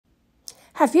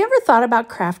Have you ever thought about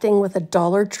crafting with a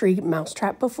Dollar Tree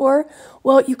mousetrap before?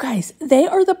 Well, you guys, they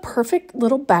are the perfect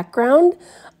little background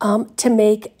to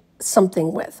make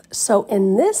something with. So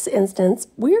in this instance,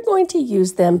 we're going to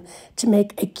use them to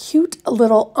make a cute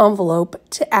little envelope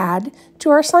to add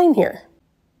to our sign here.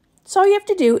 So all you have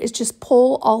to do is just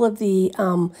pull all of the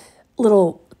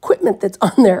little equipment that's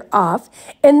on there off.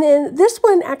 And then this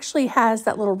one actually has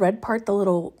that little red part, the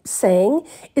little saying,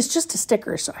 is just a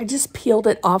sticker. So I just peeled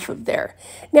it off of there.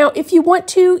 Now, if you want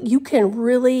to, you can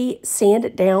really sand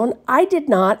it down. I did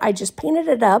not. I just painted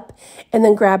it up and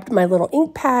then grabbed my little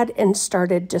ink pad and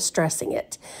started distressing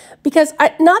it. Because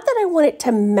not that I want it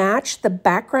to match the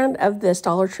background of this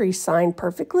Dollar Tree sign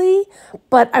perfectly,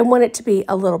 but I want it to be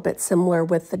a little bit similar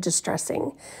with the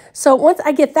distressing. So once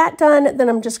I get that done, then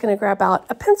I'm just going to grab out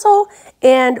a pencil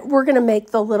and we're going to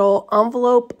make the little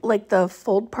envelope, like the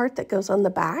fold part that goes on the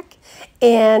back.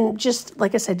 And just,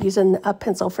 like I said, using a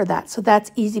pencil for that. So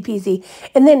that's easy peasy.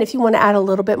 And then if you want to add a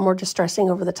little bit more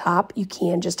distressing over the top, you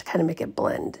can, just to kind of make it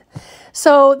blend.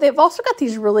 So they've also got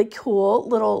these really cool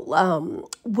little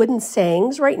wooden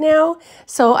sayings right now.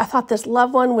 So I thought this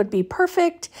love one would be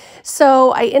perfect.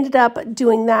 So I ended up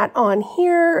doing that on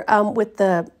here with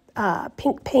the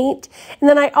pink paint. And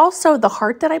then I also, the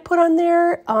heart that I put on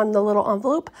there on the little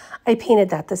envelope, I painted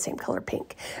that the same color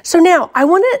pink. So now I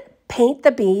want to paint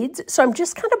the beads. So I'm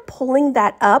just kind of pulling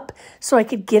that up so I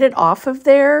could get it off of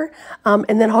there.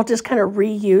 And then I'll just kind of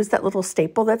reuse that little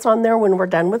staple that's on there when we're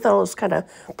done with it. I'll just kind of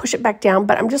push it back down.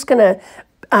 But I'm just going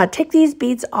to take these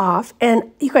beads off.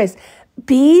 And you guys,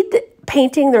 bead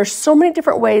painting, there's so many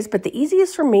different ways, but the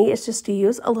easiest for me is just to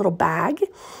use a little bag.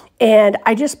 And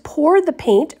I just pour the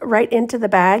paint right into the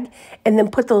bag and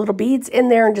then put the little beads in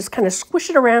there and just kind of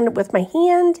squish it around with my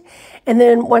hand. And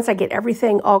then once I get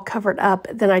everything all covered up,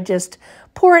 then I just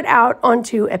pour it out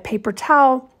onto a paper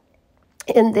towel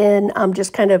and then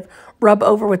just kind of rub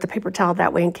over with the paper towel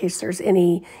that way in case there's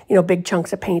any, big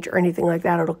chunks of paint or anything like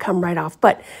that, it'll come right off.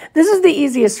 But this is the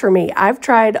easiest for me. I've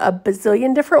tried a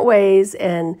bazillion different ways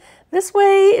and this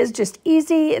way is just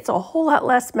easy. It's a whole lot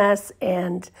less mess,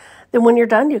 and then when you're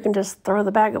done, you can just throw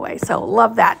the bag away. So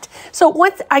love that. So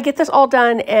once I get this all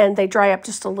done and they dry up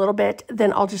just a little bit,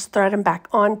 then I'll just thread them back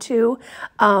onto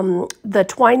the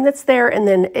twine that's there and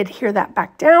then adhere that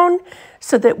back down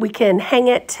so that we can hang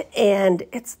it. And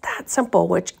it's that simple,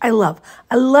 which I love.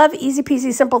 I love easy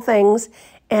peasy simple things.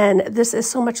 And this is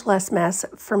so much less mess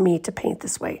for me to paint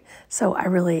this way. So I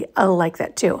really like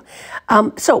that too.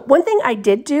 So one thing I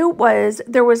did do was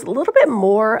there was a little bit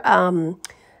more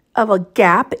of a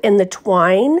gap in the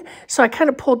twine. So I kind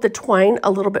of pulled the twine a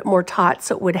little bit more taut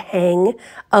so it would hang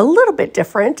a little bit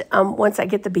different once I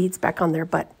get the beads back on there.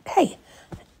 But hey,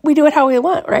 we do it how we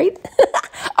want, right?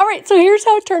 All right, so here's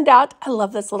how it turned out. I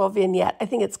love this little vignette. I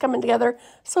think it's coming together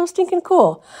so stinking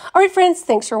cool. All right, friends,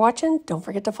 thanks for watching. Don't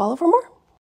forget to follow for more.